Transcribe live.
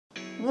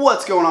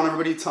What's going on,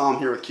 everybody? Tom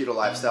here with Keto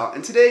Lifestyle,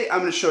 and today I'm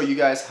going to show you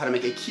guys how to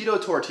make a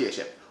keto tortilla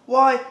chip.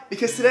 Why?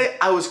 Because today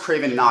I was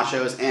craving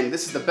nachos, and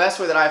this is the best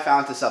way that I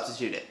found to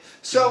substitute it.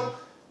 So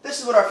this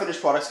is what our finished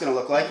product's going to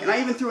look like, and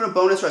I even threw in a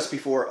bonus recipe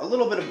for a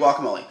little bit of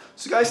guacamole.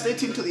 So guys, stay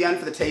tuned till the end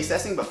for the taste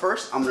testing, but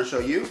first I'm going to show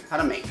you how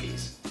to make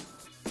these.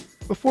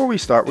 Before we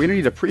start, we're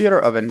going to need to preheat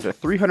our oven to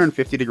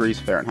 350 degrees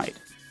Fahrenheit.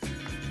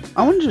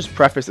 I want to just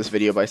preface this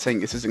video by saying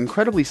this is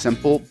incredibly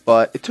simple,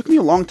 but it took me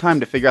a long time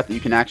to figure out that you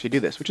can actually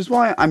do this, which is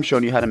why I'm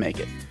showing you how to make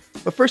it.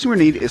 The first thing we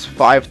need is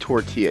 5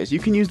 tortillas. You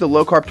can use the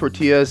low-carb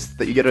tortillas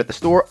that you get at the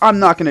store. I'm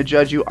not going to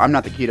judge you. I'm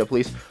not the keto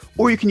police.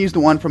 Or you can use the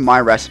one from my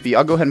recipe.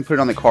 I'll go ahead and put it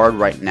on the card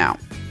right now.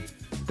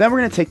 Then we're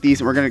going to take these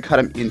and we're going to cut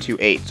them into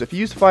 8. So if you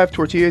use 5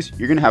 tortillas,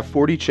 you're going to have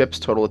 40 chips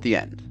total at the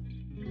end.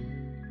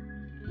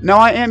 Now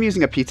I am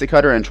using a pizza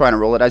cutter and trying to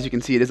roll it. As you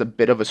can see, it is a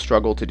bit of a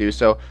struggle to do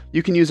so.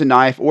 You can use a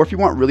knife, or if you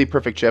want really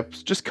perfect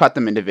chips, just cut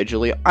them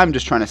individually. I'm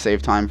just trying to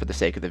save time for the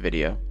sake of the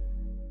video.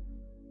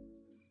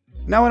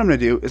 Now what I'm going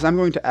to do is I'm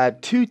going to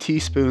add 2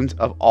 teaspoons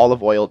of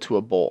olive oil to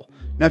a bowl.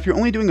 Now if you're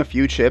only doing a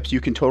few chips,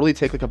 you can totally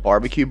take like a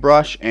barbecue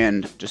brush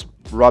and just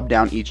rub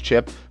down each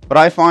chip. But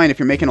I find if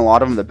you're making a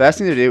lot of them, the best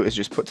thing to do is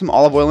just put some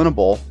olive oil in a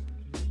bowl,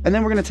 and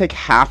then we're going to take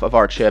half of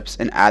our chips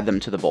and add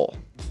them to the bowl.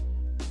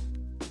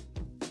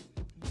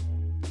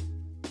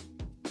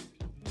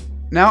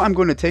 Now I'm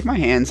going to take my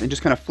hands and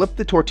just kind of flip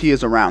the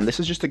tortillas around. This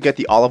is just to get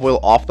the olive oil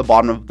off the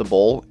bottom of the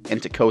bowl and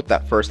to coat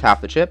that first half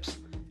of the chips.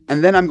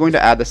 And then I'm going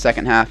to add the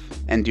second half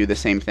and do the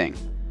same thing.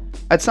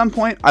 At some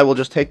point, I will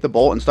just take the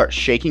bowl and start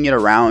shaking it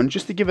around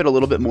just to give it a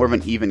little bit more of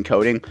an even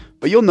coating.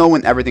 But you'll know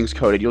when everything's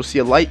coated. You'll see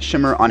a light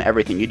shimmer on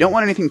everything. You don't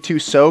want anything too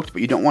soaked,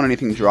 but you don't want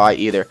anything dry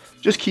either.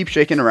 Just keep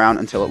shaking around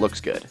until it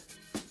looks good.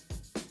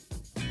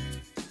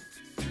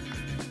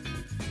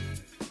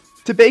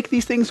 To bake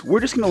these things, we're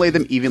just going to lay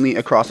them evenly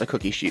across a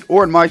cookie sheet,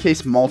 or in my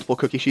case, multiple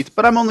cookie sheets,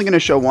 but I'm only going to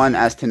show one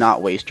as to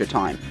not waste your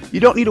time. You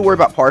don't need to worry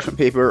about parchment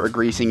paper or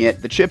greasing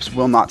it. The chips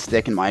will not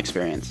stick in my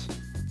experience.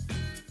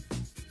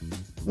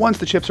 Once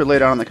the chips are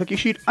laid out on the cookie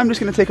sheet, I'm just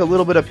going to take a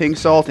little bit of pink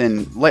salt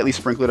and lightly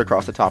sprinkle it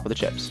across the top of the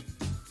chips.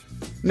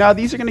 Now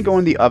these are going to go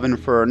in the oven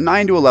for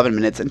 9 to 11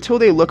 minutes until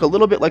they look a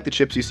little bit like the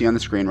chips you see on the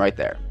screen right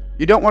there.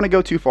 You don't want to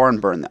go too far and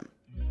burn them.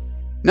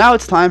 Now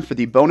it's time for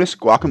the bonus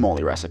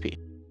guacamole recipe.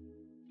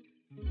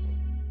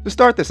 To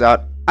start this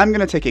out, I'm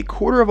going to take a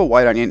quarter of a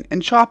white onion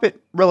and chop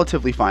it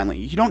relatively finely.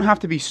 You don't have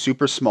to be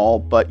super small,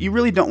 but you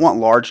really don't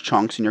want large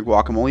chunks in your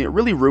guacamole. It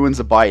really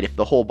ruins a bite if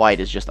the whole bite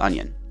is just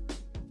onion.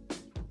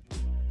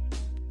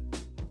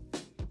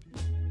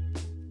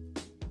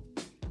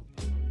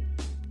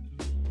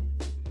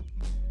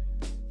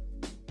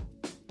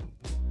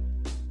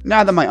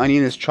 Now that my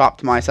onion is chopped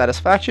to my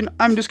satisfaction,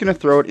 I'm just going to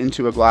throw it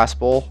into a glass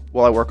bowl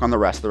while I work on the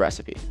rest of the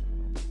recipe.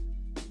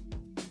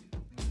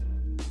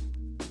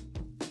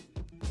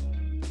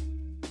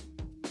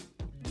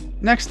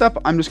 Next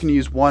up, I'm just going to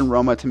use 1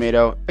 Roma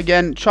tomato.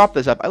 Again, chop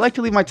this up. I like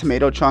to leave my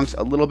tomato chunks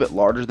a little bit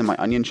larger than my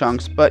onion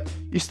chunks, but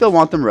you still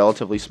want them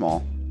relatively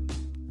small.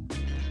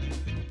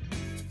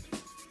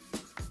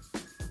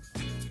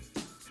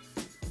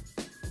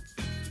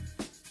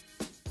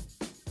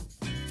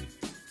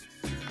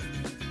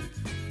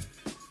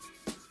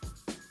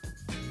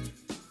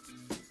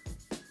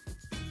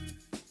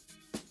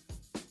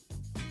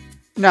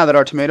 Now that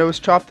our tomato is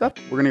chopped up,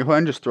 we're going to go ahead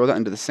and just throw that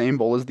into the same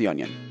bowl as the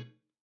onion.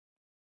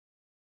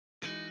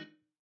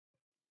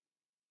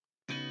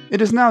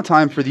 It is now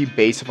time for the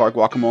base of our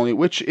guacamole,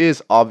 which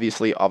is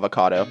obviously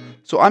avocado.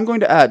 So I'm going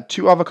to add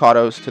 2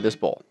 avocados to this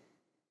bowl.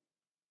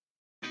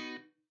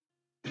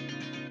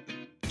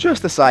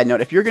 Just a side note,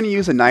 if you're going to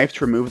use a knife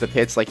to remove the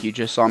pits like you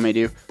just saw me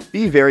do,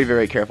 be very,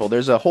 very careful.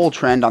 There's a whole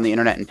trend on the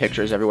internet and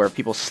pictures everywhere of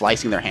people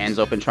slicing their hands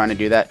open trying to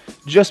do that.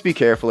 Just be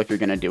careful if you're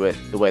going to do it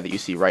the way that you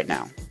see right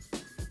now.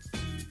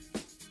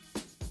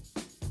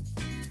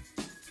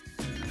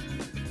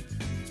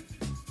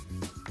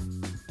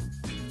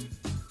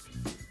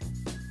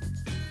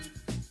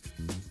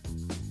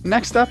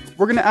 Next up,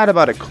 we're going to add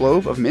about a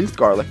clove of minced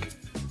garlic,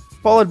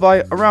 followed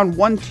by around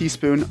 1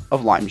 teaspoon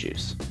of lime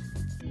juice.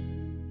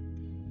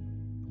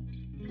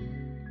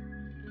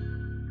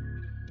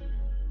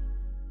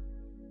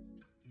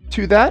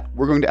 To that,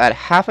 we're going to add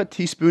half a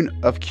teaspoon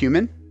of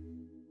cumin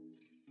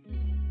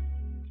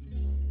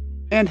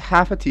and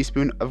half a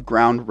teaspoon of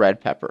ground red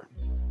pepper.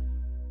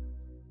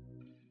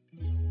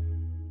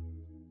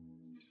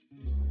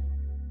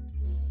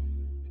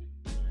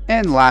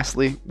 And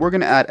lastly, we're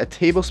going to add a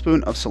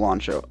tablespoon of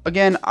cilantro.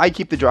 Again, I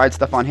keep the dried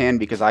stuff on hand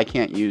because I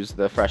can't use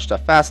the fresh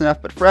stuff fast enough,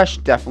 but fresh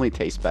definitely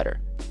tastes better.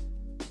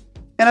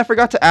 And I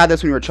forgot to add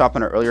this when we were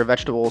chopping our earlier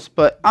vegetables,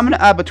 but I'm going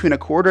to add between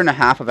 1/4 and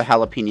 1/2 of a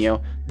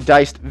jalapeno,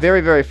 diced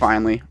very, very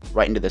finely,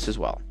 right into this as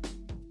well.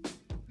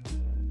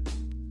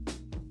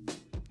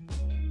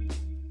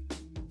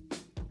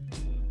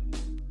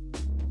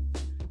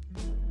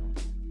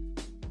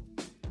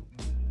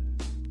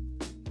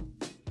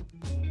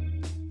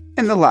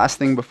 And the last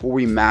thing before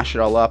we mash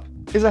it all up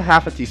is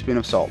 1/2 teaspoon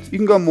of salt. You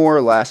can go more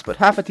or less, but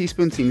 1/2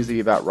 teaspoon seems to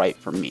be about right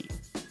for me.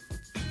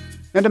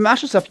 Now to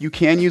mash this up, you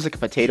can use like a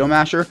potato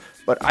masher.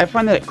 but I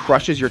find that it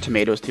crushes your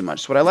tomatoes too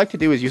much. So what I like to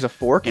do is use a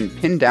fork and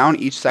pin down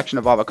each section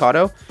of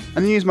avocado,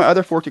 and then use my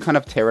other fork to kind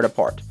of tear it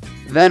apart.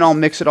 Then I'll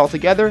mix it all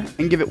together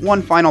and give it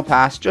one final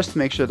pass just to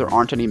make sure there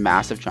aren't any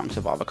massive chunks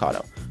of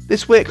avocado.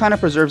 This way it kind of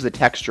preserves the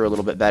texture a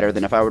little bit better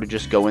than if I were to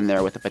just go in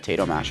there with a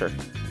potato masher.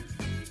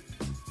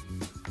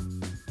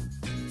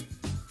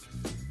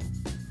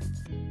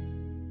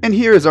 And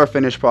here is our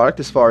finished product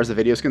as far as the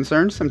video is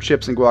concerned, some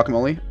chips and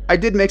guacamole. I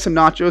did make some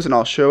nachos and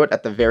I'll show it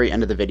at the very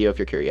end of the video if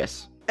you're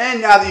curious.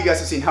 And now that you guys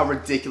have seen how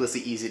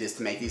ridiculously easy it is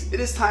to make these, it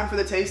is time for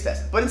the taste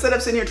test. But instead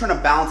of sitting here trying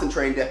to balance and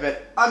tray and dip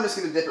it, I'm just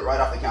going to dip it right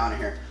off the counter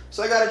here.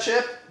 So I got a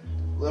chip,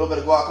 a little bit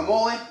of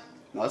guacamole,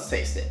 now let's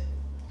taste it.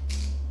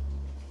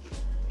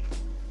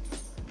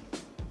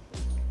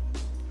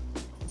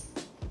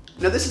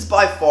 Now this is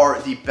by far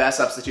the best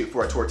substitute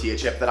for a tortilla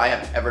chip that I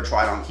have ever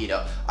tried on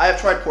keto. I have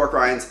tried pork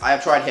rinds, I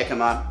have tried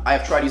jicama, I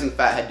have tried using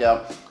fathead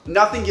dough.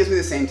 Nothing gives me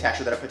the same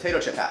texture that a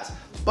potato chip has.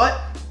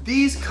 But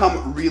these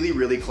come really,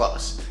 really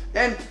close.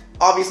 And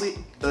obviously,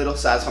 it'll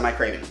satisfy my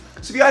craving.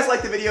 So if you guys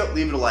like the video,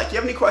 leave it a like. If you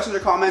have any questions or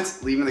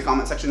comments, leave them in the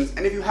comment sections.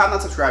 And if you have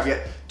not subscribed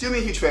yet, do me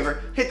a huge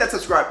favor, hit that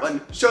subscribe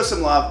button, show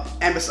some love,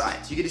 and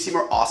besides, you get to see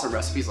more awesome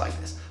recipes like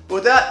this. But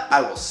with that,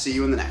 I will see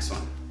you in the next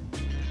one.